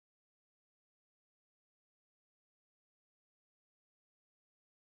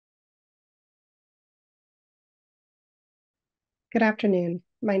Good afternoon.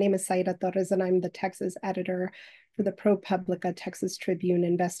 My name is Saida Torres, and I'm the Texas editor for the ProPublica Texas Tribune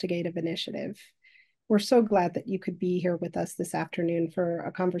Investigative Initiative. We're so glad that you could be here with us this afternoon for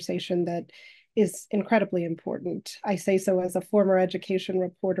a conversation that is incredibly important. I say so as a former education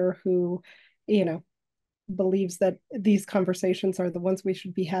reporter who, you know, believes that these conversations are the ones we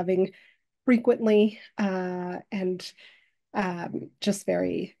should be having frequently, and just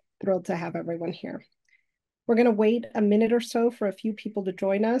very thrilled to have everyone here. We're going to wait a minute or so for a few people to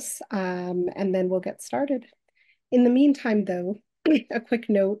join us, and then we'll get started. In the meantime, though, a quick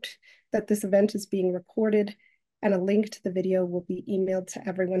note that this event is being recorded and a link to the video will be emailed to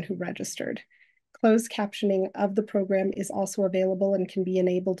everyone who registered. Closed captioning of the program is also available and can be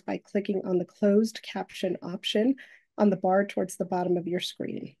enabled by clicking on the closed caption option on the bar towards the bottom of your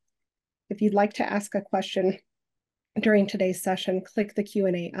screen. If you'd like to ask a question during today's session, click the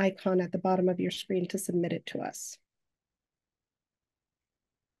Q&A icon at the bottom of your screen to submit it to us.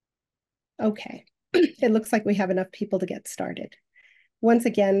 Okay, it looks like we have enough people to get started. Once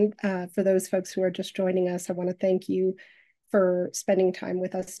again, for those folks who are just joining us, I want to thank you for spending time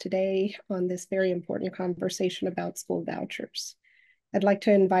with us today on this very important conversation about school vouchers. I'd like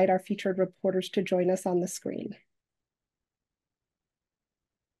to invite our featured reporters to join us on the screen.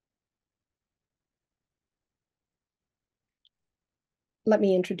 Let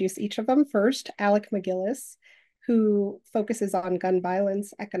me introduce each of them. First, Alec McGillis, who focuses on gun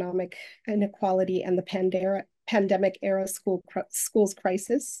violence, economic inequality, and the pandemic-era schools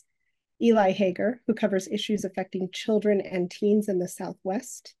crisis. Eli Hager, who covers issues affecting children and teens in the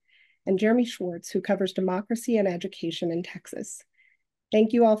Southwest. And Jeremy Schwartz, who covers democracy and education in Texas.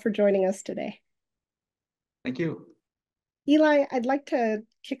 Thank you all for joining us today. Thank you. Eli, I'd like to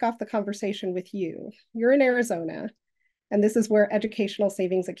kick off the conversation with you. You're in Arizona, and this is where educational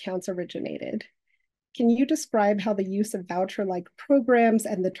savings accounts originated. Can you describe how the use of voucher-like programs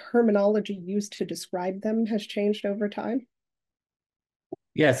and the terminology used to describe them has changed over time?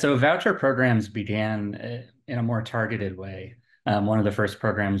 Yeah, so voucher programs began in a more targeted way. One of the first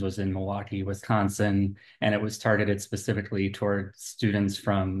programs was in Milwaukee, Wisconsin, and it was targeted specifically toward students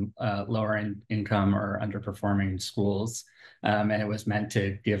from lower income or underperforming schools. And it was meant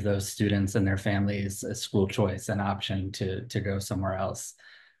to give those students and their families a school choice, an option to go somewhere else.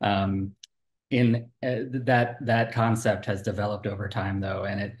 That concept has developed over time, though,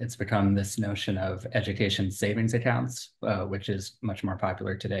 and it's become this notion of education savings accounts, which is much more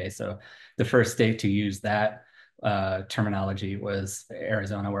popular today. So the first state to use that terminology was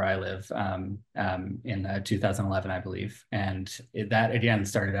Arizona, where I live, in 2011, I believe. And that, again,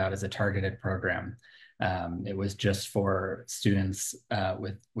 started out as a targeted program. It was just for students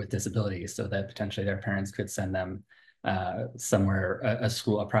with disabilities, so that potentially their parents could send them somewhere,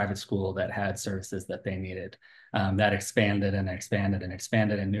 a private school that had services that they needed. That expanded and expanded and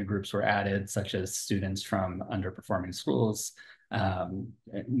expanded, and new groups were added, such as students from underperforming schools,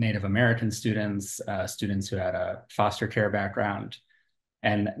 Native American students, students who had a foster care background.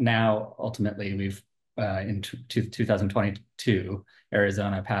 And now, ultimately, we've, in 2022,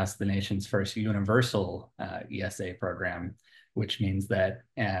 Arizona passed the nation's first universal ESA program, which means that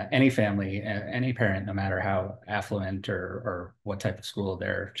any family, any parent, no matter how affluent or what type of school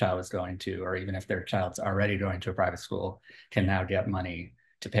their child is going to, or even if their child's already going to a private school, can now get money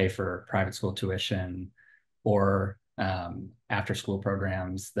to pay for private school tuition or after school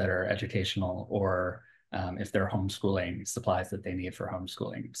programs that are educational, or if they're homeschooling, supplies that they need for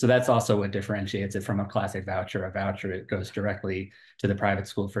homeschooling. So that's also what differentiates it from a classic voucher. A voucher, it goes directly to the private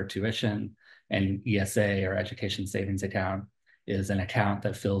school for tuition, and ESA, or education savings account, is an account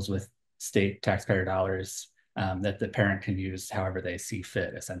that fills with state taxpayer dollars that the parent can use however they see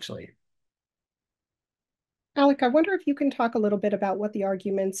fit, essentially. Alec, I wonder if you can talk a little bit about what the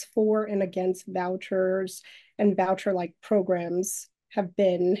arguments for and against vouchers and voucher-like programs have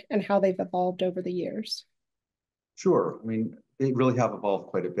been and how they've evolved over the years. Sure. I mean, they really have evolved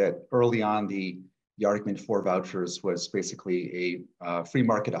quite a bit. Early on, the argument for vouchers was basically a free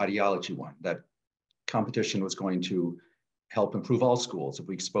market ideology one, that competition was going to help improve all schools. If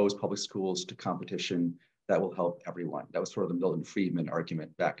we expose public schools to competition, that will help everyone. That was sort of the Milton Friedman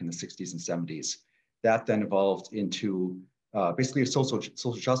argument back in the 60s and 70s. That then evolved into basically a social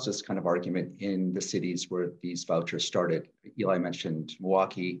justice kind of argument in the cities where these vouchers started. Eli mentioned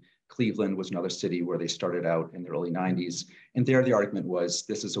Milwaukee. Cleveland was another city where they started out in the early 90s. And there the argument was,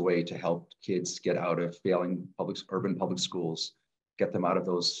 this is a way to help kids get out of failing urban public schools, get them out of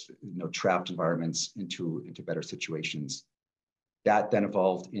those trapped environments into better situations. That then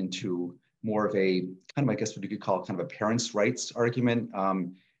evolved into more of a kind of, I guess what you could call kind of a parents' rights argument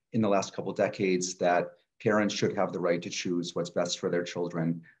in the last couple of decades, that Parents should have the right to choose what's best for their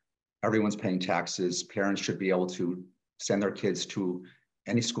children. Everyone's paying taxes. Parents should be able to send their kids to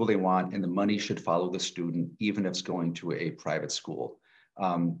any school they want, and the money should follow the student, even if it's going to a private school.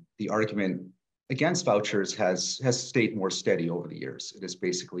 The argument against vouchers has stayed more steady over the years. It has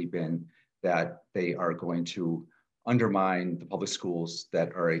basically been that they are going to undermine the public schools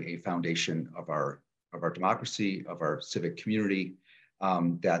that are a foundation of our democracy, of our civic community,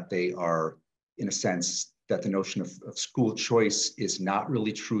 that they are, in a sense, that the notion of school choice is not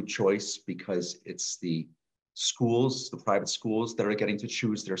really true choice, because it's the schools, the private schools, that are getting to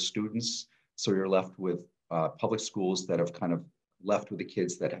choose their students. So you're left with public schools that have kind of left with the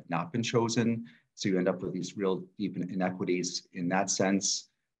kids that have not been chosen. So you end up with these real deep inequities in that sense.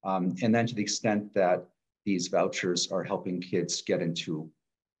 And then to the extent that these vouchers are helping kids get into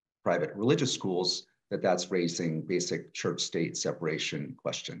private religious schools, that's raising basic church-state separation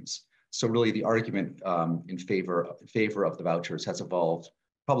questions. So really the argument in favor of the vouchers has evolved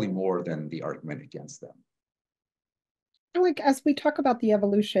probably more than the argument against them. Alec, as we talk about the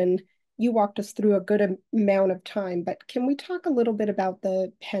evolution, you walked us through a good amount of time, but can we talk a little bit about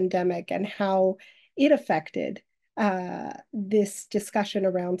the pandemic and how it affected this discussion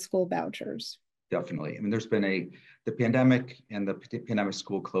around school vouchers? Definitely. I mean, there's been the pandemic and the pandemic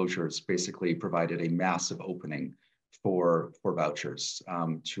school closures basically provided a massive opening for vouchers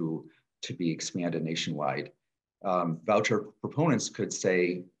to be expanded nationwide. Voucher proponents could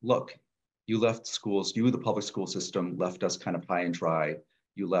say, look, you left schools, you, the public school system, left us kind of high and dry.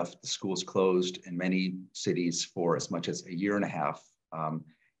 You left the schools closed in many cities for as much as a year and a half.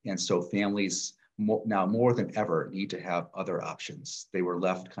 And so families now more than ever need to have other options. They were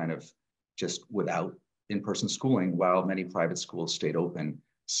left kind of just without in-person schooling while many private schools stayed open.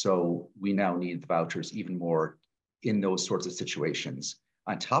 So we now need the vouchers even more in those sorts of situations.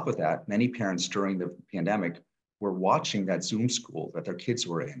 On top of that, many parents during the pandemic were watching that Zoom school that their kids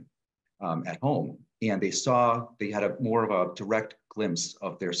were in at home. And they had more of a direct glimpse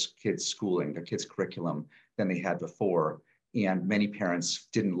of their kids' schooling, their kids' curriculum than they had before. And many parents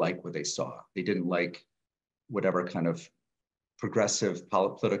didn't like what they saw. They didn't like whatever kind of progressive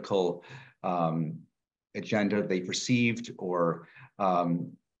political agenda they perceived, or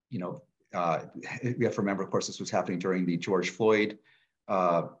we have to remember, of course, this was happening during the George Floyd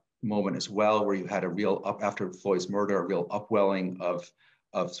moment as well, where you had a real after Floyd's murder, a real upwelling of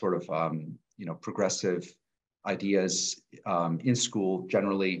sort of progressive ideas in school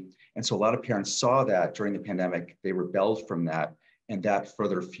generally. And so a lot of parents saw that during the pandemic. They rebelled from that, and that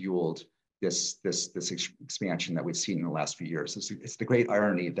further fueled this expansion that we've seen in the last few years. It's the great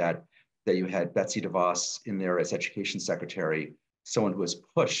irony that you had Betsy DeVos in there as education secretary, someone who has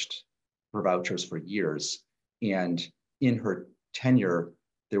pushed for vouchers for years. And in her tenure,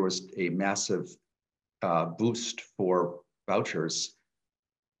 there was a massive boost for vouchers,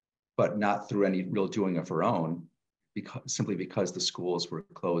 but not through any real doing of her own, simply because the schools were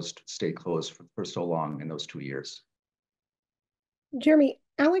stayed closed for so long in those 2 years. Jeremy,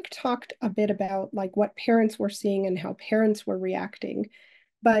 Alec talked a bit about like what parents were seeing and how parents were reacting.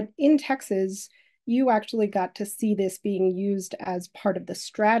 But in Texas, you actually got to see this being used as part of the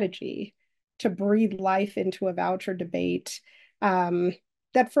strategy to breathe life into a voucher debate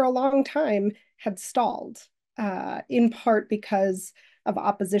that for a long time had stalled, in part because of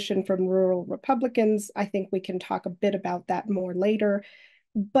opposition from rural Republicans. I think we can talk a bit about that more later.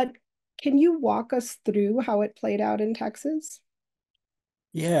 But can you walk us through how it played out in Texas?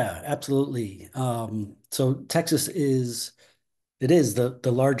 Yeah, absolutely. So Texas is the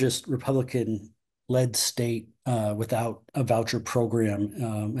largest Republican-led state without a voucher program,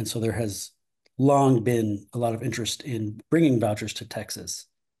 and so there has long been a lot of interest in bringing vouchers to Texas.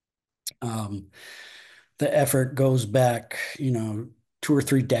 The effort goes back, 2 or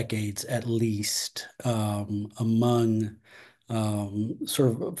 3 decades at least, among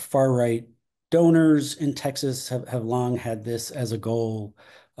sort of far-right donors in Texas have long had this as a goal.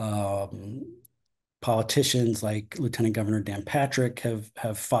 Politicians like Lieutenant Governor Dan Patrick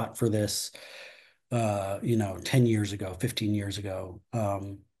have fought for this, 10 years ago, 15 years ago.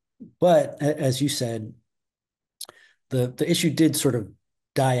 But as you said, the issue did sort of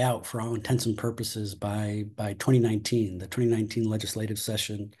die out for all intents and purposes by 2019, the 2019 legislative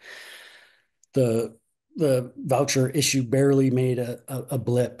session. The voucher issue barely made a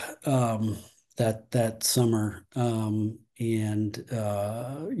blip that summer, and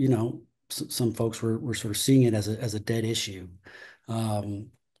some folks were sort of seeing it as a dead issue.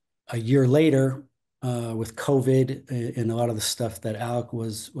 A year later, with COVID and a lot of the stuff that Alec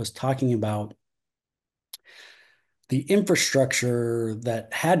was talking about, the infrastructure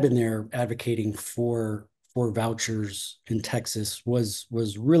that had been there advocating for for vouchers in Texas was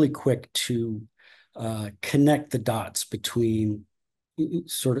really quick to connect the dots between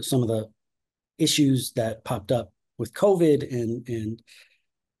sort of some of the issues that popped up with COVID and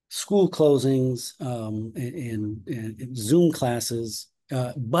school closings and Zoom classes,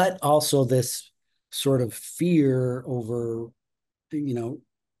 but also this sort of fear over, the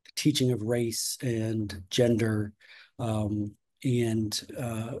teaching of race and gender. By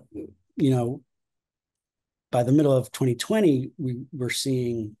the middle of 2020, we were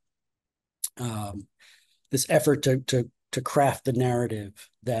seeing this effort to craft the narrative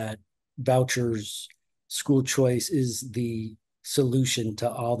that vouchers, school choice is the solution to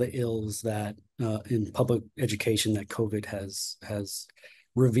all the ills that in public education that COVID has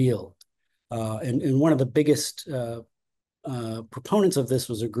revealed. And one of the biggest proponents of this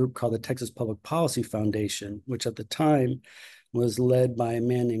was a group called the Texas Public Policy Foundation, which at the time was led by a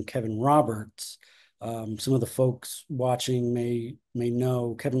man named Kevin Roberts. Some of the folks watching may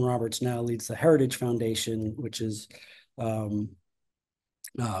know Kevin Roberts now leads the Heritage Foundation, which is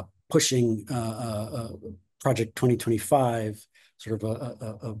pushing Project 2025, sort of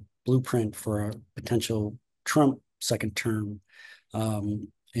a blueprint for a potential Trump second term, and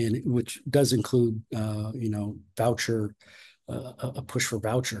which does include, voucher, a push for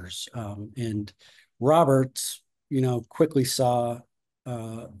vouchers. And Roberts, quickly saw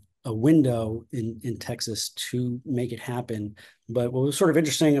a window in Texas to make it happen. But what was sort of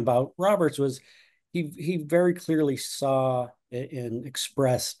interesting about Roberts was he very clearly saw and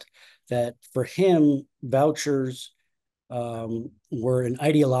expressed that for him, vouchers were an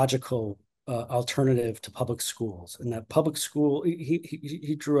ideological alternative to public schools, and that public school,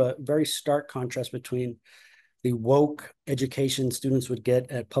 he drew a very stark contrast between the woke education students would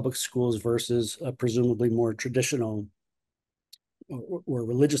get at public schools versus a presumably more traditional or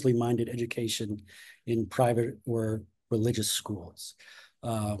religiously minded education in private or religious schools.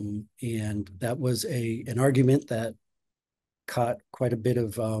 And that was an argument that caught quite a bit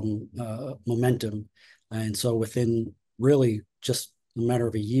of momentum. And so within really just a matter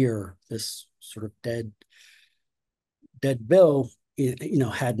of a year, this sort of dead bill,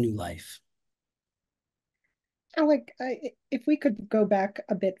 had new life. Alec, if we could go back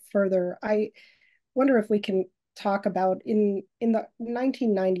a bit further, I wonder if we can talk about in the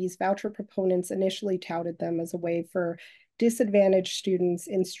 1990s, voucher proponents initially touted them as a way for disadvantaged students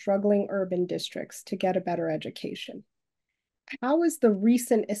in struggling urban districts to get a better education. How has the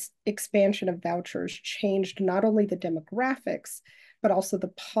recent expansion of vouchers changed not only the demographics, but also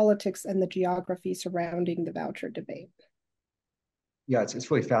the politics and the geography surrounding the voucher debate? Yeah,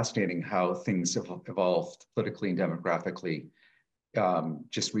 it's really fascinating how things have evolved politically and demographically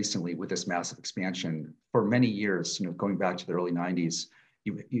just recently with this massive expansion. For many years, going back to the early 90s,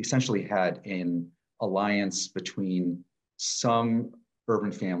 you essentially had an alliance between some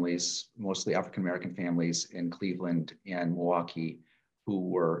urban families, mostly African-American families in Cleveland and Milwaukee, who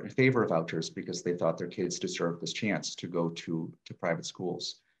were in favor of vouchers because they thought their kids deserved this chance to go to private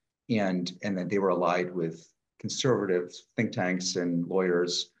schools. And then they were allied with conservative think tanks and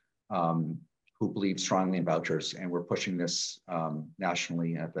lawyers who believed strongly in vouchers and were pushing this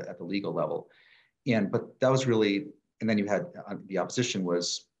nationally at the legal level. But that was really, and then you had the opposition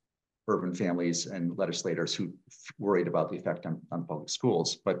was urban families and legislators who worried about the effect on public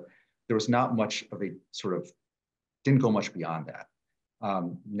schools. But there was not much of a sort of, didn't go much beyond that.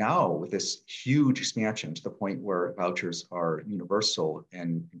 Now with this huge expansion to the point where vouchers are universal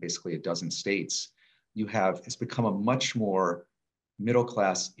in basically a dozen states, it's become a much more middle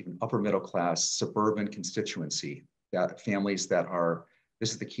class, even upper middle class, suburban constituency, that families that are,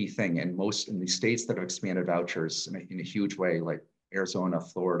 this is the key thing, and most in the states that have expanded vouchers in a huge way, like Arizona,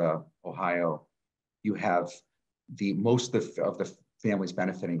 Florida, Ohio, you have most of the families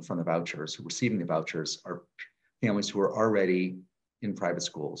benefiting from the vouchers, who are receiving the vouchers, are families who are already in private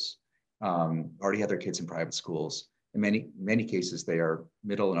schools, already have their kids in private schools. In many cases, they are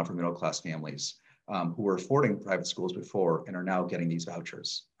middle and upper middle class families who were affording private schools before and are now getting these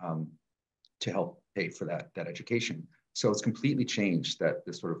vouchers to help pay for that education. So it's completely changed the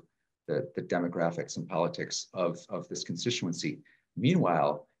demographics and politics of this constituency.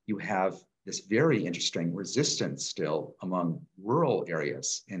 Meanwhile, you have this very interesting resistance still among rural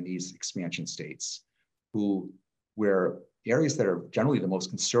areas in these expansion states, where areas that are generally the most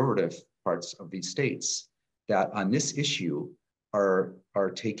conservative parts of these states, that on this issue are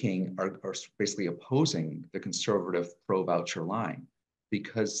basically opposing the conservative pro-voucher line,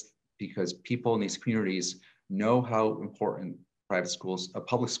 because people in these communities know how important private schools,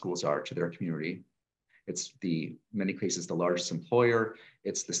 public schools are to their community. It's many cases, the largest employer.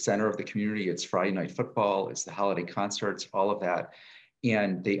 It's the center of the community. It's Friday night football. It's the holiday concerts, all of that.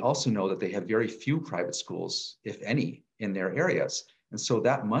 And they also know that they have very few private schools, if any, in their areas. And so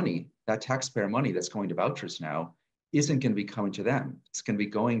that money, that taxpayer money that's going to vouchers now, isn't going to be coming to them. It's going to be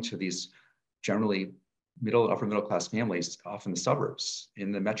going to these generally upper middle class families off in the suburbs,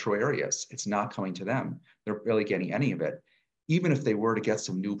 in the metro areas. It's not coming to them. They're barely getting any of it. Even if they were to get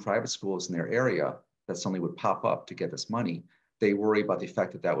some new private schools in their area that suddenly would pop up to get this money, they worry about the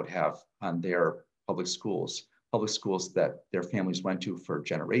effect that that would have on their public schools that their families went to for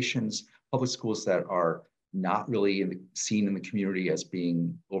generations, public schools that are not really seen in the community as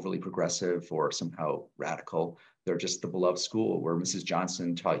being overly progressive or somehow radical. They're just the beloved school where Mrs.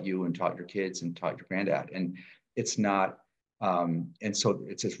 Johnson taught you and taught your kids and taught your granddad. And it's not, and so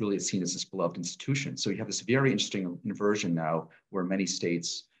it's just really seen as this beloved institution. So you have this very interesting inversion now where many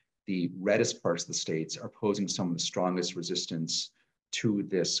states, the reddest parts of the states, are posing some of the strongest resistance to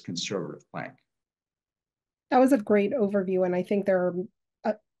this conservative plank. That was a great overview, and I think there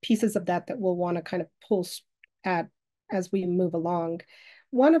are pieces of that we'll want to kind of pull at as we move along.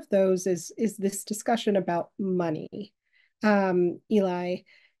 One of those is this discussion about money. Eli,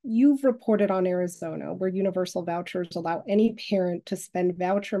 you've reported on Arizona, where universal vouchers allow any parent to spend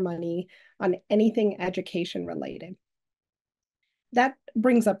voucher money on anything education related. That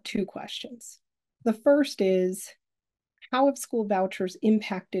brings up two questions. The first is, how have school vouchers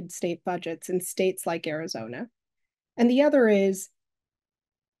impacted state budgets in states like Arizona? And the other is,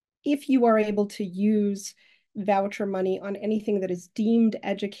 if you are able to use voucher money on anything that is deemed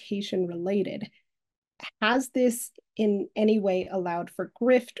education related, has this in any way allowed for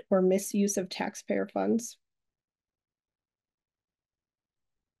grift or misuse of taxpayer funds?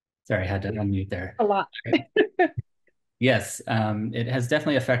 Sorry, I had to unmute there. A lot. Yes, it has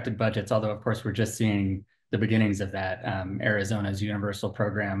definitely affected budgets, although of course we're just seeing the beginnings of that. Arizona's universal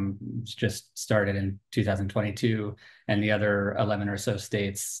program just started in 2022, and the other 11 or so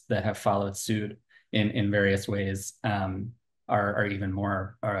states that have followed suit in various ways are even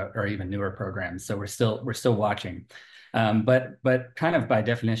more or even newer programs. So we're still watching. But kind of by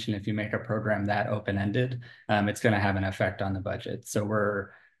definition, if you make a program that open-ended, it's going to have an effect on the budget. So we're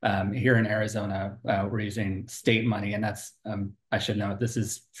here in Arizona, we're using state money, and that's, I should note, this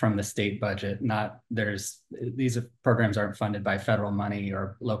is from the state budget, these programs aren't funded by federal money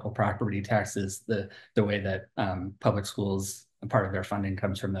or local property taxes, the way that public schools, part of their funding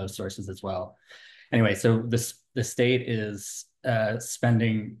comes from those sources as well. Anyway, so the state is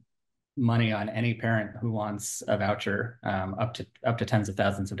spending money on any parent who wants a voucher, up to tens of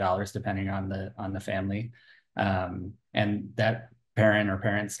thousands of dollars, depending on the family, and that parent or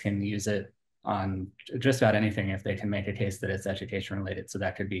parents can use it on just about anything if they can make a case that it's education related. So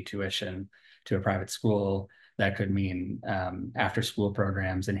that could be tuition to a private school. That could mean after school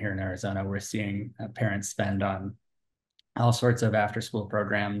programs. And here in Arizona, we're seeing parents spend on all sorts of after school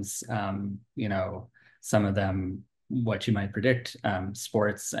programs. Some of them, what you might predict,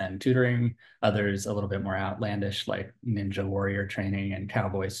 sports and tutoring, others a little bit more outlandish, like ninja warrior training and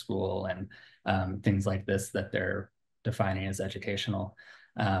cowboy school and things like this that they're defining as educational.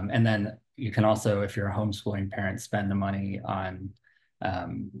 And then you can also, if you're a homeschooling parent, spend the money on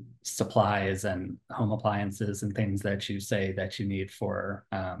supplies and home appliances and things that you say that you need for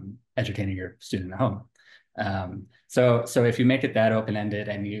educating your student at home. So if you make it that open-ended,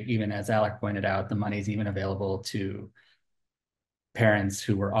 and you, even as Alec pointed out, the money is even available to parents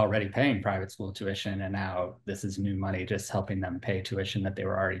who were already paying private school tuition, and now this is new money just helping them pay tuition that they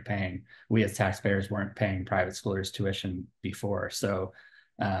were already paying. We as taxpayers weren't paying private schoolers tuition before, so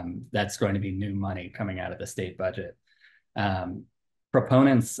that's going to be new money coming out of the state budget.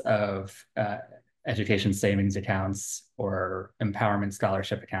 Proponents of education savings accounts, or empowerment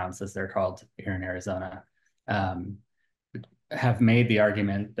scholarship accounts, as they're called here in Arizona, have made the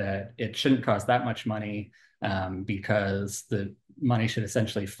argument that it shouldn't cost that much money because the money should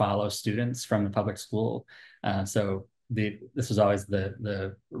essentially follow students from the public school. So this was always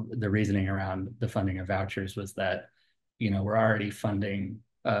the reasoning around the funding of vouchers, was that, we're already funding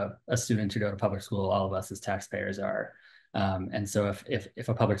a student to go to public school. All of us as taxpayers are. And so if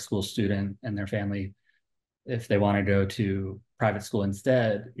a public school student and their family, if they want to go to private school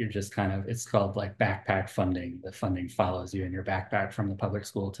instead, you're just kind of, it's called like backpack funding. The funding follows you in your backpack from the public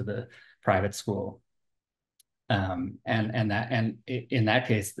school to the private school. And in that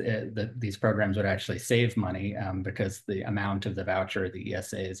case, these programs would actually save money because the amount of the voucher, the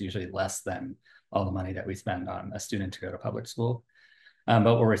ESA, is usually less than all the money that we spend on a student to go to public school. But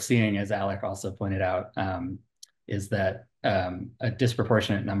what we're seeing, as Alec also pointed out, is that a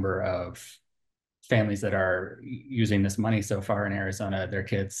disproportionate number of families that are using this money so far in Arizona, their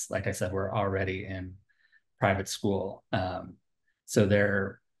kids, like I said, were already in private school. So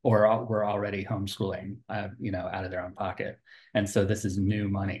we're already homeschooling, out of their own pocket. And so this is new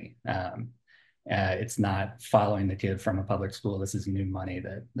money. It's not following the kid from a public school. This is new money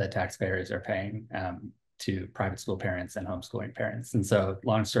that the taxpayers are paying to private school parents and homeschooling parents. And so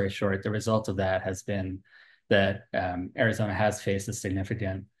long story short, the result of that has been that Arizona has faced a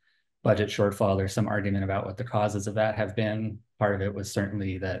significant budget shortfall. There's some argument about what the causes of that have been. Part of it was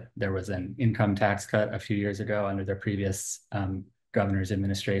certainly that there was an income tax cut a few years ago under the previous governor's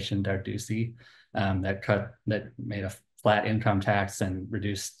administration, Doug Ducey, that made a flat income tax and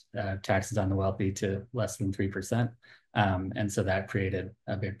reduced taxes on the wealthy to less than 3%. And so that created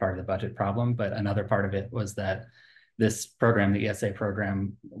a big part of the budget problem. But another part of it was that this program, the ESA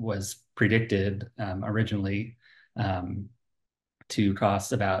program, was predicted originally to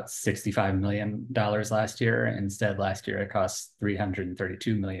cost about $65 million last year. Instead, last year it cost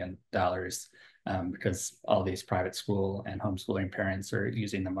 $332 million because all these private school and homeschooling parents are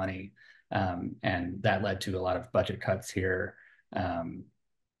using the money. And that led to a lot of budget cuts here,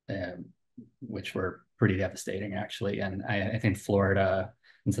 which were pretty devastating, actually. And I think Florida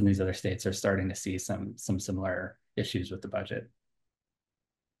and some of these other states are starting to see some similar issues with the budget.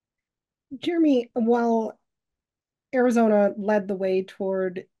 Jeremy, while Arizona led the way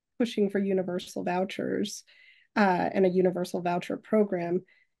toward pushing for universal vouchers and a universal voucher program,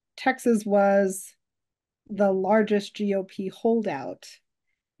 Texas was the largest GOP holdout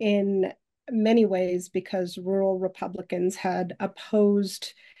in many ways because rural Republicans had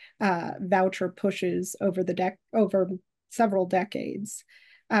opposed voucher pushes over several decades.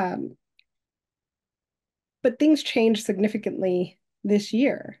 But things changed significantly this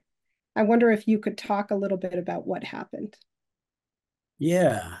year. I wonder if you could talk a little bit about what happened.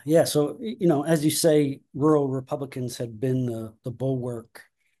 Yeah. So, as you say, rural Republicans had been the bulwark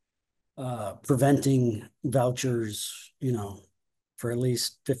preventing vouchers, for at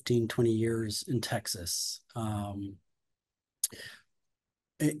least 15, 20 years in Texas. And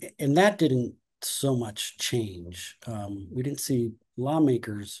that didn't so much change. We didn't see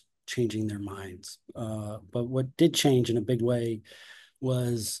lawmakers changing their minds. But what did change in a big way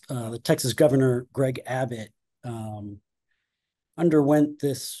was the Texas governor, Greg Abbott, underwent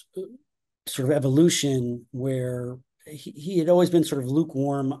this sort of evolution where he had always been sort of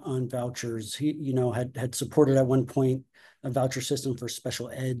lukewarm on vouchers. He, had supported at one point a voucher system for special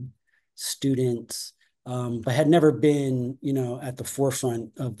ed students, but had never been, at the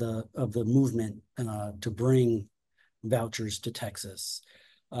forefront of the movement to bring vouchers to Texas.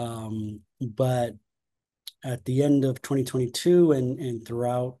 But at the end of 2022 and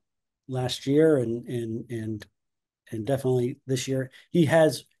throughout last year and definitely this year, he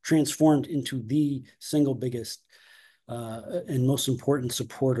has transformed into the single biggest and most important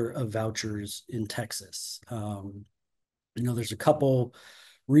supporter of vouchers in Texas. There's a couple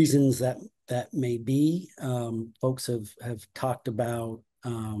reasons that may be. Folks have talked about,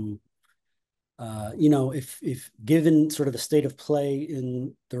 if given sort of the state of play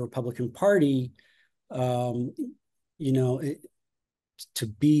in the Republican Party, to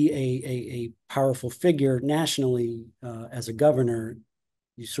be a powerful figure nationally as a governor,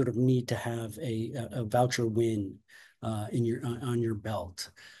 you sort of need to have a voucher win on your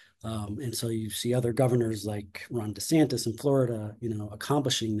belt. And so you see other governors like Ron DeSantis in Florida,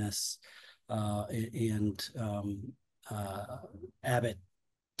 accomplishing this, and Abbott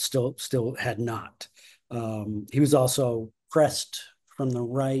still had not. He was also pressed from the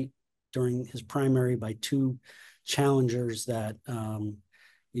right during his primary by two challengers that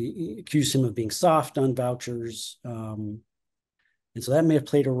accused him of being soft on vouchers. And so that may have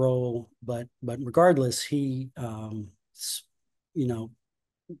played a role, but regardless, he,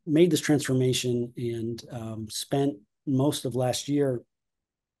 made this transformation and spent most of last year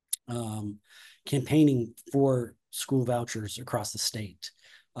campaigning for school vouchers across the state.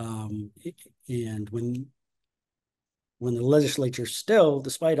 And when the legislature still,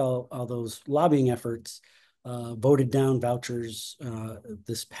 despite all those lobbying efforts, voted down vouchers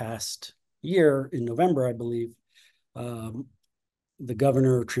this past year in November, I believe, the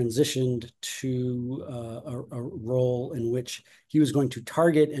governor transitioned to a role in which he was going to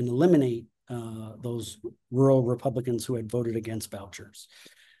target and eliminate those rural Republicans who had voted against vouchers.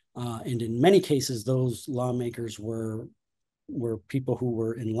 And in many cases, those lawmakers were people who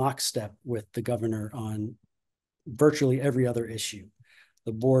were in lockstep with the governor on virtually every other issue,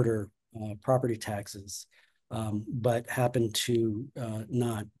 the border, property taxes, but happened to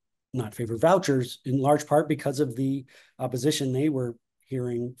not favor vouchers in large part because of the opposition they were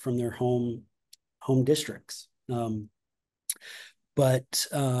hearing from their home home districts. But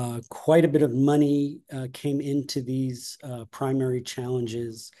quite a bit of money came into these primary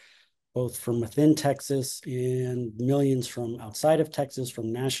challenges, both from within Texas and millions from outside of Texas,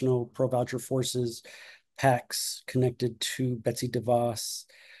 from national pro-voucher forces, PACs connected to Betsy DeVos.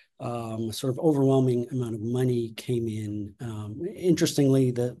 Sort of overwhelming amount of money came in.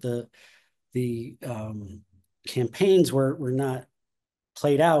 Interestingly, the campaigns were not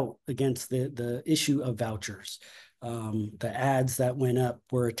played out against the issue of vouchers. The ads that went up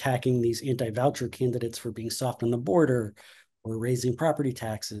were attacking these anti-voucher candidates for being soft on the border or raising property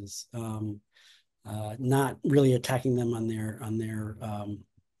taxes, not really attacking them on their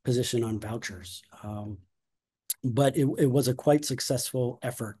position on vouchers. But it was a quite successful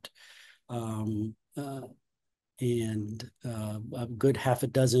effort. And a good half a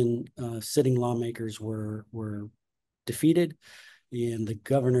dozen sitting lawmakers were defeated. And the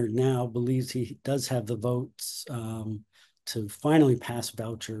governor now believes he does have the votes to finally pass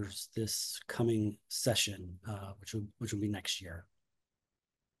vouchers this coming session, which will be next year.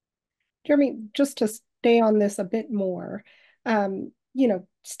 Jeremy, just to stay on this a bit more,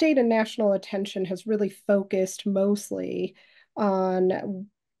 state and national attention has really focused mostly on,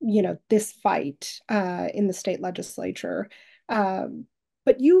 this fight in the state legislature.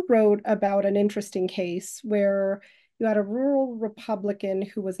 But you wrote about an interesting case where you had a rural Republican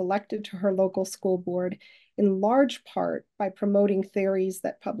who was elected to her local school board in large part by promoting theories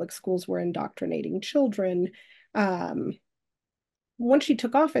that public schools were indoctrinating children. Once she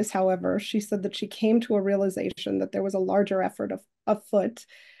took office, however, she said that she came to a realization that there was a larger effort afoot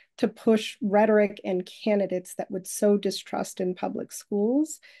to push rhetoric and candidates that would sow distrust in public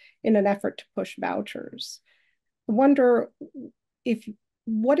schools in an effort to push vouchers. I wonder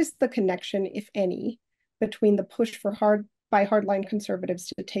what is the connection, if any, between the push by hardline conservatives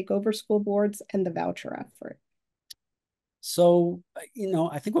to take over school boards and the voucher effort? So,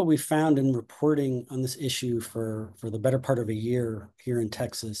 I think what we found in reporting on this issue for the better part of a year here in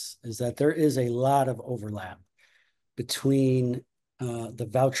Texas is that there is a lot of overlap between the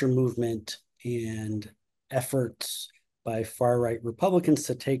voucher movement and efforts by far-right Republicans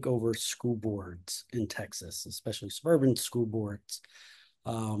to take over school boards in Texas, especially suburban school boards.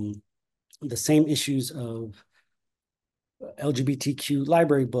 The same issues of LGBTQ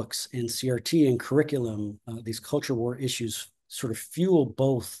library books and CRT and curriculum, these culture war issues sort of fuel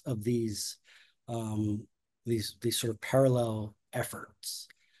both of these sort of parallel efforts.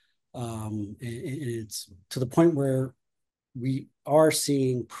 And it's to the point where we are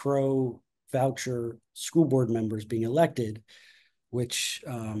seeing pro-voucher school board members being elected, which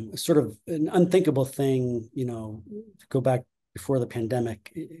is sort of an unthinkable thing. Go back before the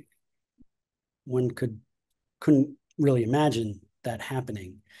pandemic, one couldn't really imagine that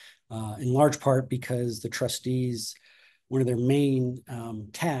happening, in large part because the trustees, one of their main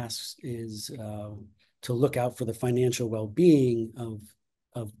tasks is to look out for the financial well-being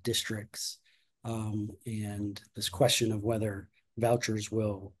of districts, and this question of whether vouchers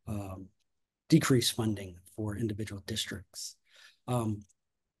will decrease funding for individual districts.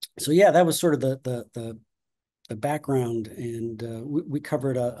 So yeah, that was sort of the background, and we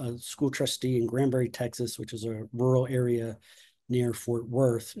covered a school trustee in Granbury, Texas, which is a rural area near Fort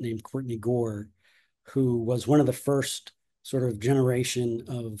Worth, named Courtney Gore, who was one of the first sort of generation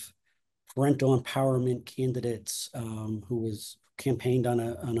of parental empowerment candidates, who was campaigned on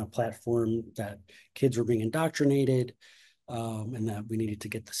a platform that kids were being indoctrinated, and that we needed to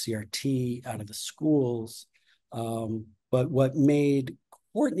get the CRT out of the schools. But what made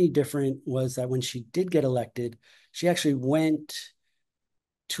Courtney different was that when she did get elected, she actually went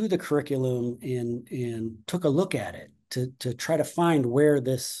to the curriculum and took a look at it to try to find where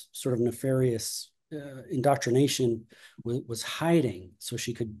this sort of nefarious indoctrination was hiding, so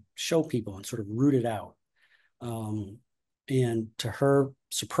she could show people and sort of root it out. And to her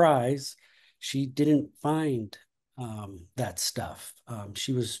surprise, she didn't find that stuff.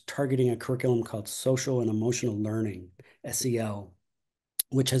 She was targeting a curriculum called Social and Emotional Learning, SEL,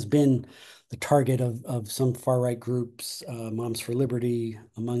 which has been the target of some far-right groups, Moms for Liberty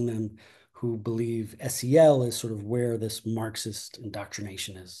among them, who believe SEL is sort of where this Marxist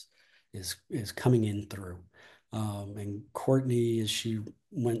indoctrination is coming in through. And Courtney, as she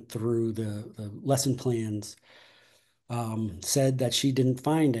went through the lesson plans, said that she didn't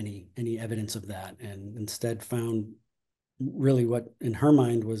find any evidence of that, and instead found really what in her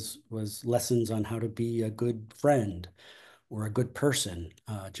mind was lessons on how to be a good friend or a good person,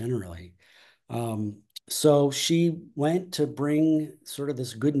 generally. So she went to bring sort of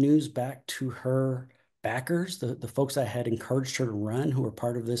this good news back to her backers, the folks that had encouraged her to run, who were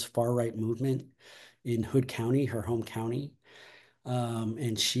part of this far-right movement in Hood County, her home county.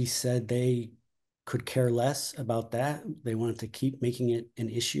 And she said they could care less about that. They wanted to keep making it an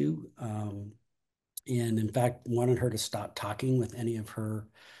issue. And in fact, wanted her to stop talking with any of her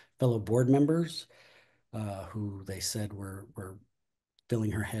fellow board members, who they said were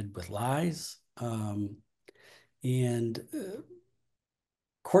filling her head with lies. And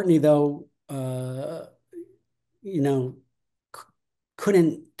Courtney, though, you know,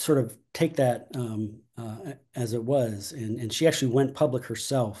 couldn't sort of take that as it was. And she actually went public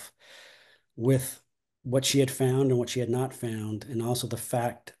herself with what she had found and what she had not found, and also the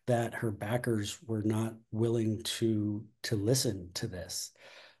fact that her backers were not willing to listen to this.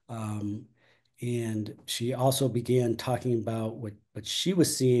 And she also began talking about what she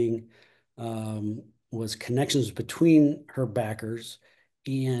was seeing was connections between her backers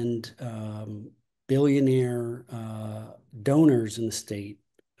and billionaire donors in the state,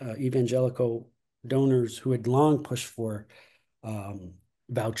 evangelical donors who had long pushed for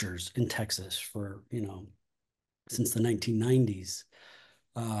vouchers in Texas for, since the 1990s,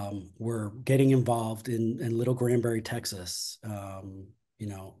 were getting involved in Little Granbury, Texas,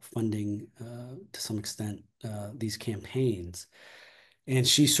 funding to some extent these campaigns. And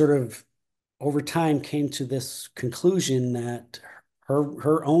she sort of, over time, came to this conclusion that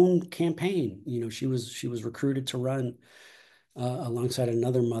her own campaign, she was recruited to run alongside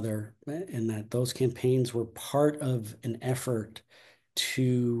another mother, and that those campaigns were part of an effort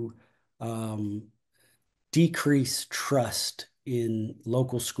to decrease trust in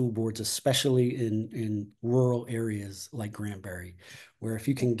local school boards, especially in rural areas like Granbury, where if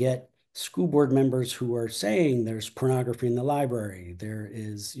you can get school board members who are saying there's pornography in the library, there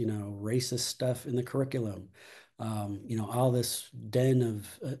is, racist stuff in the curriculum, all this den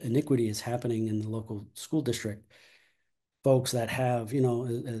of iniquity is happening in the local school district. Folks that have,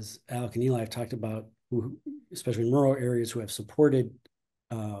 as Alec and Eli have talked about, who, especially in rural areas, who have supported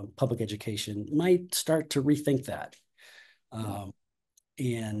public education, might start to rethink that.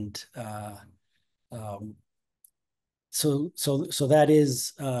 So that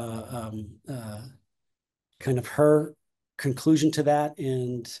is kind of her conclusion to that.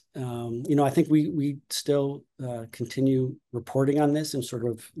 And, I think we still continue reporting on this and sort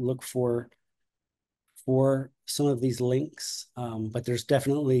of look for some of these links, but there's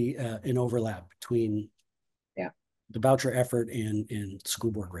definitely an overlap between the voucher effort and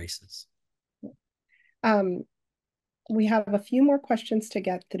school board races. We have a few more questions to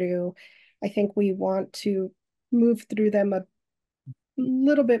get through. I think we want to move through them a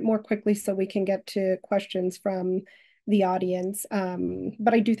little bit more quickly so we can get to questions from the audience.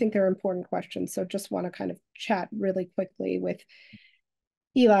 But I do think they're important questions. So just want to kind of chat really quickly with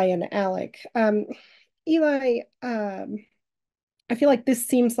Eli and Alec. Eli, I feel like this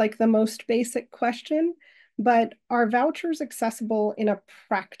seems like the most basic question, but are vouchers accessible in a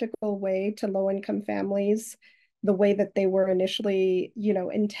practical way to low-income families the way that they were initially,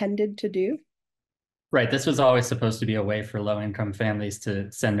 intended to do? Right. This was always supposed to be a way for low-income families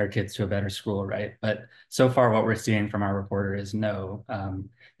to send their kids to a better school, right? But so far, what we're seeing from our reporter is no.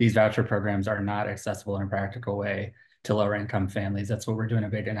 These voucher programs are not accessible in a practical way to lower-income families. That's what we're doing a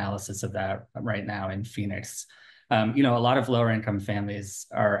big analysis of that right now in Phoenix. A lot of lower-income families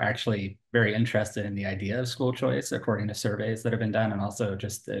are actually very interested in the idea of school choice, according to surveys that have been done, and also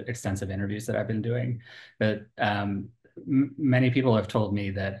just the extensive interviews that I've been doing. But many people have told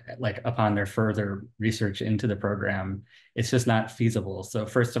me that, like, upon their further research into the program, it's just not feasible. So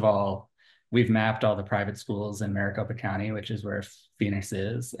first of all, we've mapped all the private schools in Maricopa County, which is where Phoenix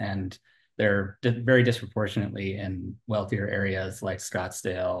is, and they're very disproportionately in wealthier areas like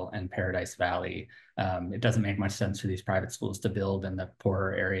Scottsdale and Paradise Valley. It doesn't make much sense for these private schools to build in the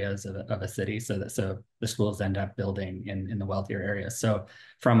poorer areas of a city, so the schools end up building in the wealthier areas. So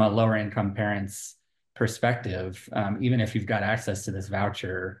from a lower income parent's perspective, even if you've got access to this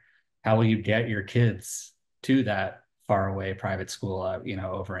voucher, how will you get your kids to that far away private school?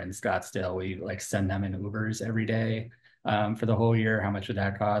 Over in Scottsdale, we send them in Ubers every day for the whole year. How much would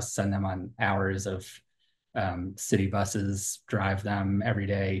that cost? Send them on hours of city buses, drive them every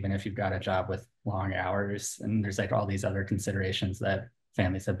day, even if you've got a job with long hours. And there's all these other considerations that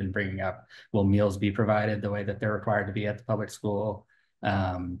families have been bringing up. Will meals be provided the way that they're required to be at the public school?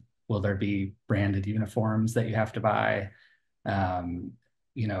 Will there be branded uniforms that you have to buy? Do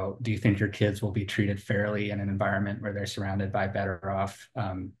you think your kids will be treated fairly in an environment where they're surrounded by better off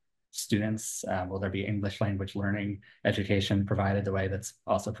students? Will there be English language learning education provided the way that's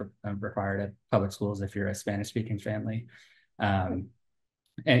also required at public schools if you're a Spanish-speaking family?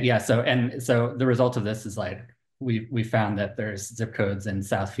 And yeah, so the result of this is like we found that there's zip codes in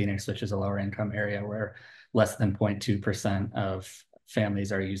South Phoenix, which is a lower income area, where less than 0.2% of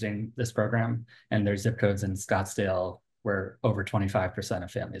families are using this program. And there's zip codes in Scottsdale where over 25%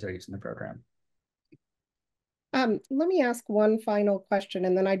 of families are using the program. Let me ask one final question,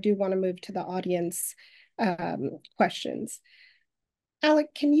 and then I do want to move to the audience questions.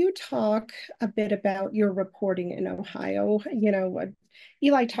 Alec, can you talk a bit about your reporting in Ohio? You know,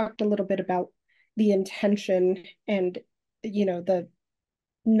 Eli talked a little bit about the intention and, you know, the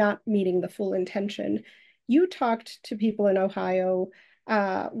not meeting the full intention. You talked to people in Ohio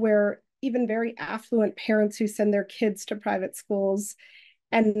where even very affluent parents who send their kids to private schools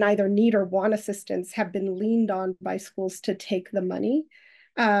and neither need or want assistance have been leaned on by schools to take the money.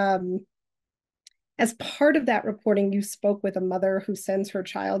 As part of that reporting, you spoke with a mother who sends her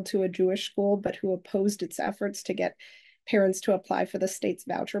child to a Jewish school, but who opposed its efforts to get parents to apply for the state's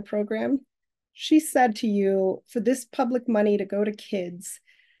voucher program. She said to you, for this public money to go to kids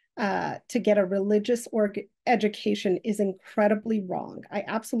to get a religious education is incredibly wrong. I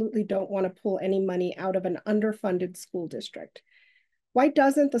absolutely don't want to pull any money out of an underfunded school district. Why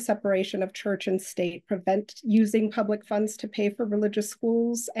doesn't the separation of church and state prevent using public funds to pay for religious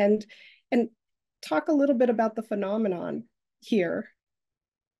schools? And talk a little bit about the phenomenon here.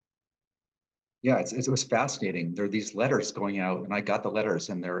 Yeah, it was fascinating. There are these letters going out, and I got the letters,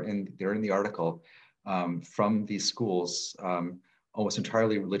 and they're in the article from these schools, almost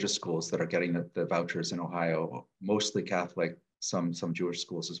entirely religious schools that are getting the vouchers in Ohio, mostly Catholic, some Jewish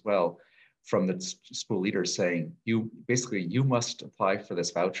schools as well, from the school leaders saying, you must apply for this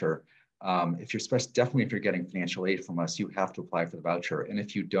voucher. If you're definitely if you're getting financial aid from us, you have to apply for the voucher. And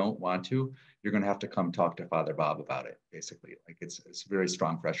if you don't want to, you're going to have to come talk to Father Bob about it. Basically, like it's very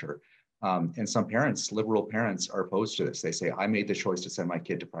strong pressure. And some parents, liberal parents, are opposed to this. They say, I made the choice to send my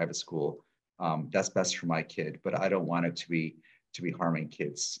kid to private school. That's best for my kid, but I don't want it to be harming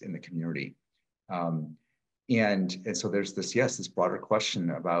kids in the community. And so there's this broader question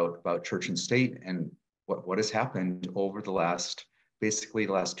about church and state, and what has happened over the last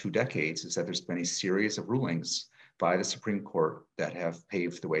 2 decades is that there's been a series of rulings by the Supreme Court that have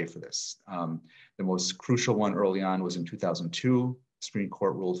paved the way for this. The most crucial one early on was in 2002. Supreme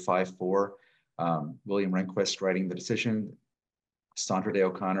Court ruled 5-4. William Rehnquist writing the decision, Sandra Day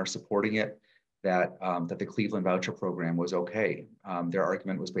O'Connor supporting it, that the Cleveland voucher program was okay. Their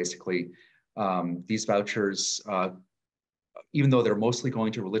argument was basically these vouchers, even though they're mostly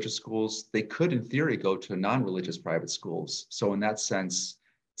going to religious schools, they could in theory go to non-religious private schools. So in that sense,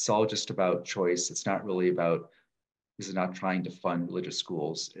 it's all just about choice. It's not really about, this is not trying to fund religious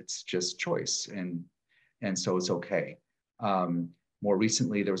schools. It's just choice. And so it's okay. More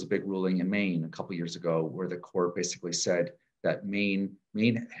recently, there was a big ruling in Maine a couple of years ago where the court basically said that Maine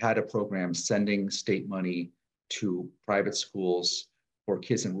had a program sending state money to private schools for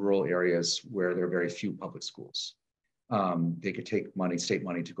kids in rural areas where there are very few public schools. They could take state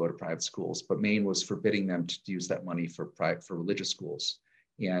money to go to private schools, but Maine was forbidding them to use that money for religious schools.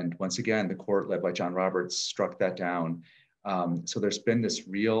 And once again, the court led by John Roberts struck that down. So there's been this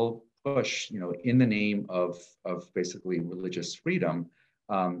real push, in the name of basically religious freedom.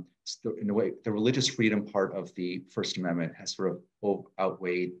 In a way, the religious freedom part of the First Amendment has sort of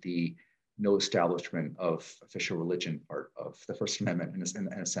outweighed the no establishment of official religion part of the First Amendment in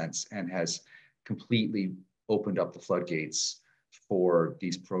a sense, and has completely opened up the floodgates for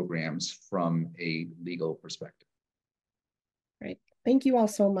these programs from a legal perspective. Right. Thank you all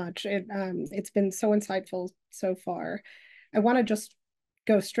so much. It's been so insightful so far. I want to just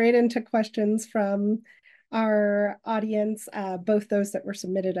go straight into questions from our audience, both those that were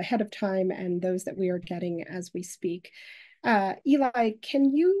submitted ahead of time and those that we are getting as we speak. Eli,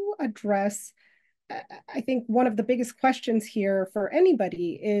 can you address, I think one of the biggest questions here for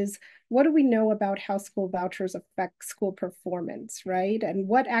anybody is, what do we know about how school vouchers affect school performance, right? And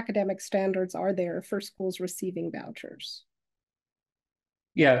what academic standards are there for schools receiving vouchers?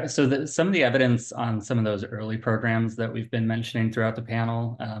 Yeah, so some of the evidence on some of those early programs that we've been mentioning throughout the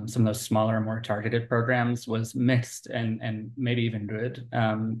panel, some of those smaller, more targeted programs, was mixed and maybe even good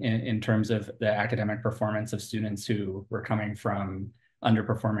in terms of the academic performance of students who were coming from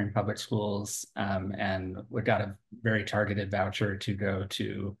underperforming public schools and got a very targeted voucher to go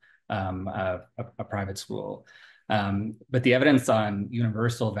to a private school. But the evidence on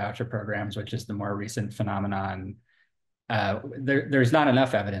universal voucher programs, which is the more recent phenomenon, there's not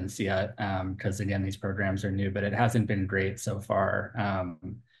enough evidence yet because, again, these programs are new, but it hasn't been great so far.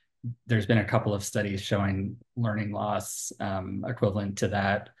 There's been a couple of studies showing learning loss equivalent to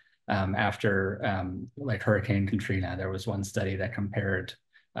that after like Hurricane Katrina. There was one study that compared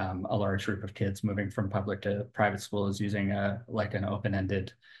a large group of kids moving from public to private schools using like an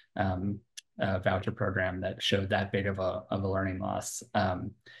open-ended voucher program that showed that big of a learning loss.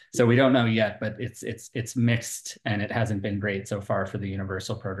 So we don't know yet, but it's mixed, and it hasn't been great so far for the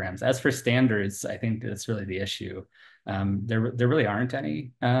universal programs. As for standards, I think that's really the issue. There really aren't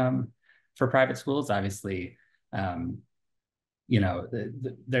any for private schools. Obviously, you know,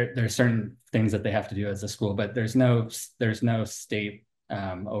 there's certain things that they have to do as a school, but there's no state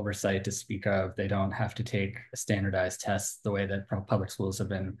oversight to speak of. They don't have to take standardized tests the way that public schools have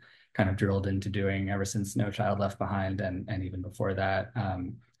been kind of drilled into doing ever since No Child Left Behind, and even before that.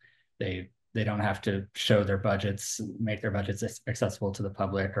 They don't have to show their budgets, make their budgets accessible to the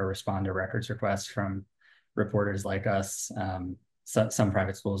public, or respond to records requests from reporters like us. Some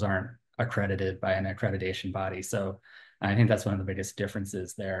private schools aren't accredited by an accreditation body, so I think that's one of the biggest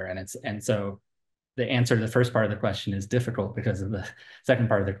differences there. And so the answer to the first part of the question is difficult because of the second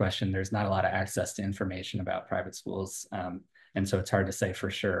part of the question. There's not a lot of access to information about private schools, and so it's hard to say for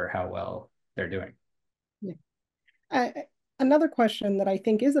sure how well they're doing. Yeah. Another question that I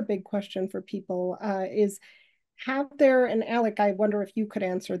think is a big question for people is, have there, and Alec, I wonder if you could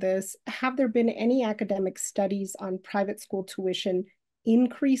answer this, have there been any academic studies on private school tuition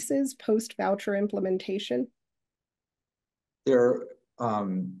increases post-voucher implementation? There have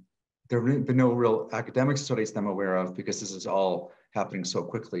been no real academic studies that I'm aware of, because this is all happening so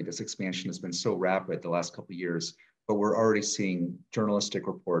quickly. This expansion has been so rapid the last couple of years, but we're already seeing journalistic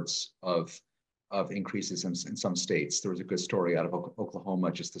reports of increases in some states. There was a good story out of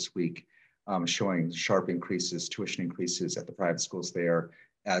Oklahoma just this week showing sharp increases, tuition increases at the private schools there,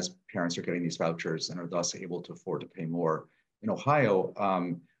 as parents are getting these vouchers and are thus able to afford to pay more. In Ohio,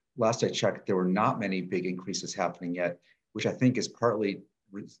 last I checked, there were not many big increases happening yet, which I think is partly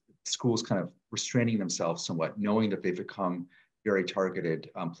schools kind of restraining themselves somewhat, knowing that they've become very targeted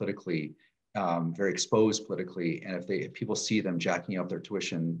politically, very exposed politically, and if people see them jacking up their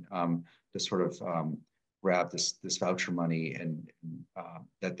tuition to sort of grab this voucher money, and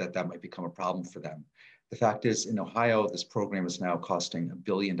that might become a problem for them. The fact is, in Ohio, this program is now costing $1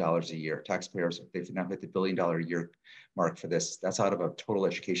 billion a year. Taxpayers, they've now hit the $1 billion a year mark for this. That's out of a total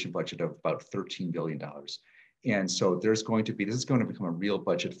education budget of about $13 billion. And so this is going to become a real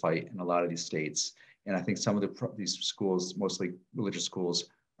budget fight in a lot of these states. And I think some of these schools, mostly religious schools,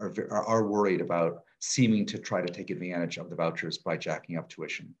 are worried about seeming to try to take advantage of the vouchers by jacking up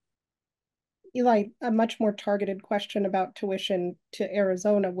tuition. Eli, a much more targeted question about tuition to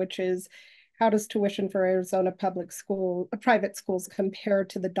Arizona, which is, how does tuition for Arizona private schools compare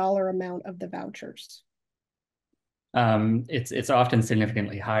to the dollar amount of the vouchers? It's often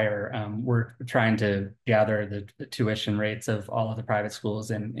significantly higher. We're trying to gather the tuition rates of all of the private schools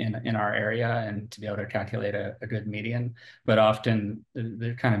in our area, and to be able to calculate a good median. But often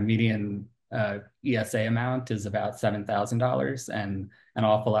the kind of median ESA amount is about $7,000, and an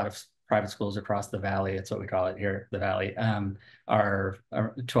awful lot of private schools across the valley, it's what we call it here, the valley, are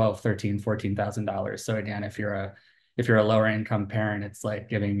 $12,000, $13,000, $14,000. So again, if you're a lower income parent, it's like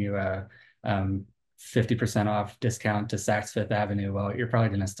giving you a 50% off discount to Saks Fifth Avenue. Well, you're probably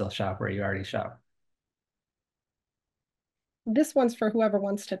going to still shop where you already shop. This one's for whoever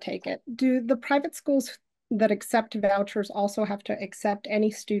wants to take it. Do the private schools that accept vouchers also have to accept any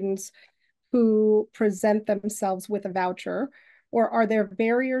students who present themselves with a voucher? Or are there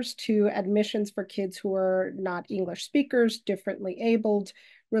barriers to admissions for kids who are not English speakers, differently abled,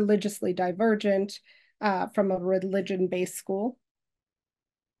 religiously divergent, from a religion-based school?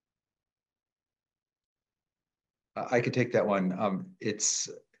 I could take that one. It's,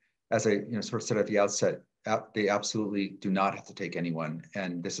 as I sort of said at the outset, they absolutely do not have to take anyone,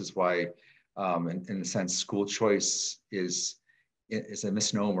 and this is why, in a sense, school choice is a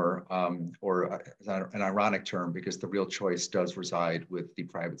misnomer, or an ironic term, because the real choice does reside with the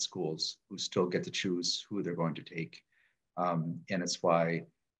private schools, who still get to choose who they're going to take, and it's why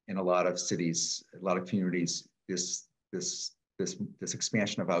in a lot of cities, a lot of communities, this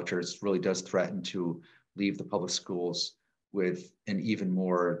expansion of vouchers really does threaten to leave the public schools with an even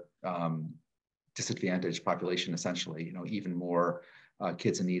more disadvantaged population, essentially, even more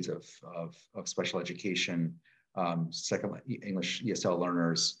kids in needs of special education, second English ESL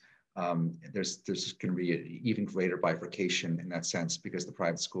learners. There's going to be an even greater bifurcation in that sense, because the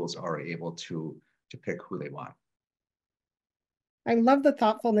private schools are able to pick who they want. I love the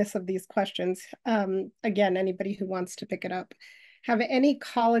thoughtfulness of these questions. Again, anybody who wants to pick it up. Have any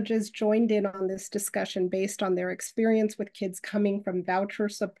colleges joined in on this discussion based on their experience with kids coming from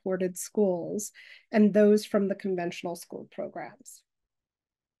voucher-supported schools and those from the conventional school programs?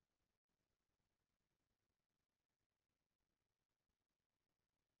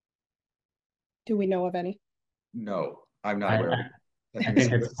 Do we know of any? No, I'm not I, aware of I it. I I think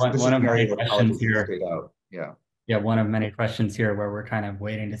think it's this one is of an area many where questions colleges have here. stayed out. Yeah. Yeah, one of many questions here where we're kind of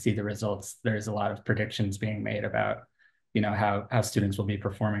waiting to see the results. There's a lot of predictions being made about, how students will be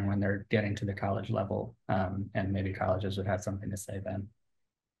performing when they're getting to the college level. And maybe colleges would have something to say then.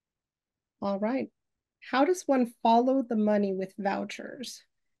 All right. How does one follow the money with vouchers?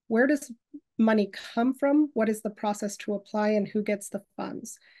 Where does money come from? What is the process to apply and who gets the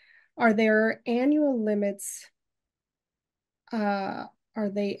funds? Are there annual limits? Are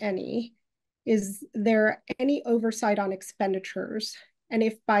they any? Is there any oversight on expenditures? And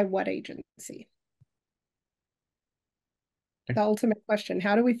if by what agency? The ultimate question,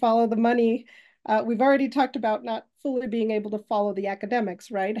 how do we follow the money? We've already talked about not fully being able to follow the academics,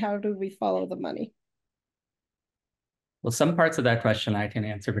 right? How do we follow the money? Well, some parts of that question I can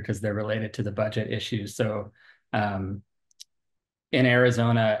answer because they're related to the budget issues. So in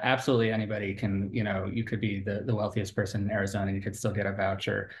Arizona, absolutely anybody can, you could be the wealthiest person in Arizona and you could still get a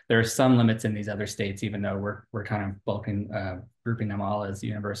voucher. There are some limits in these other states, even though we're kind of grouping them all as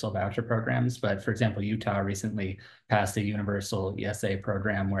universal voucher programs. But for example, Utah recently passed a universal ESA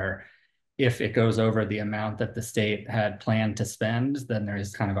program where if it goes over the amount that the state had planned to spend, then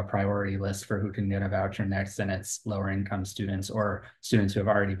there's kind of a priority list for who can get a voucher next, and it's lower income students or students who have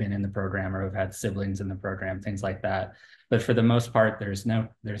already been in the program or have had siblings in the program, things like that. But for the most part, there's no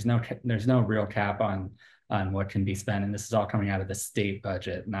real cap on what can be spent, and this is all coming out of the state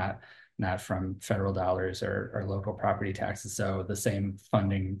budget, not from federal dollars or local property taxes. So the same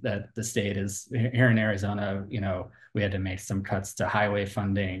funding that the state is here in Arizona, we had to make some cuts to highway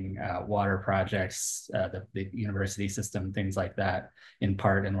funding, water projects, the university system, things like that, in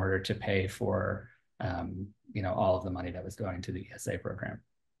part in order to pay for, all of the money that was going to the ESA program.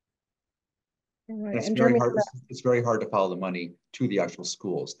 Right. It's And very Jeremy, hard. It's very hard to follow the money to the actual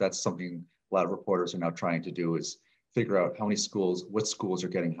schools. That's something a lot of reporters are now trying to do, is figure out how many schools, what schools are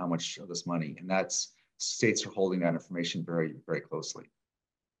getting how much of this money. And that's, states are holding that information very, very closely.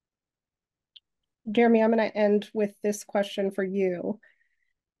 Jeremy, I'm going to end with this question for you.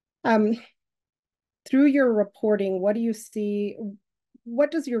 Through your reporting, what do you see?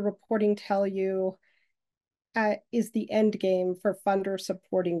 What does your reporting tell you is the end game for funder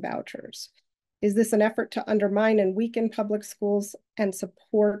supporting vouchers? Is this an effort to undermine and weaken public schools and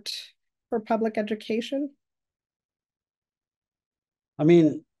support for public education? I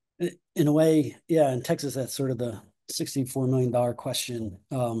mean, in a way, yeah, in Texas, that's sort of the $64 million question.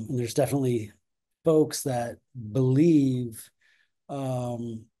 And there's definitely folks that believe,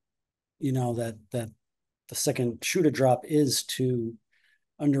 that the second shoe to drop is to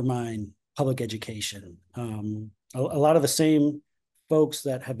undermine public education. A lot of the same folks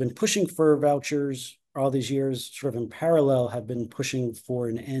that have been pushing for vouchers all these years, sort of in parallel, have been pushing for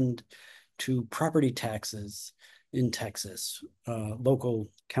an end to property taxes in Texas, local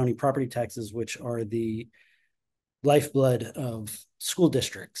county property taxes, which are the lifeblood of school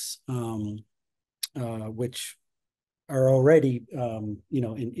districts, which are already,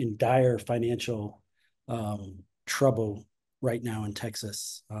 in dire financial trouble right now in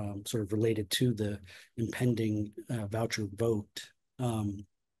Texas, sort of related to the impending voucher vote.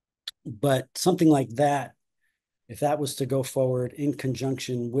 But something like that, if that was to go forward in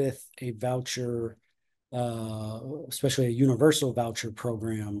conjunction with a voucher, especially a universal voucher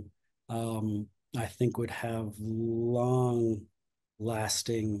program, I think would have long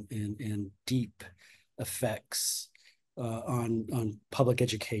lasting and deep effects on public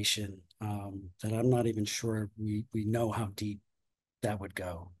education that I'm not even sure we know how deep that would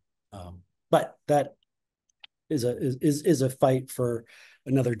go. But that is a fight for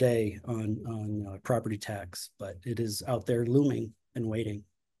another day on property tax, but it is out there looming and waiting.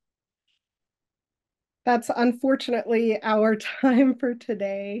 That's unfortunately our time for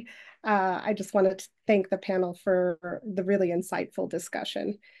today. I just wanted to thank the panel for the really insightful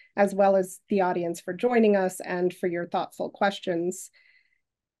discussion, as well as the audience for joining us and for your thoughtful questions.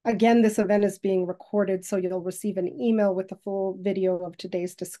 Again, this event is being recorded, so you'll receive an email with the full video of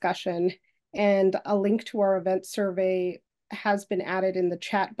today's discussion, and a link to our event survey has been added in the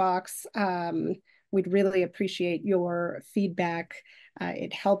chat box. We'd really appreciate your feedback.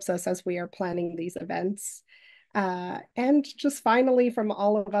 It helps us as we are planning these events. And just finally, from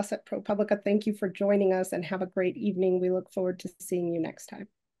all of us at ProPublica, thank you for joining us and have a great evening. We look forward to seeing you next time.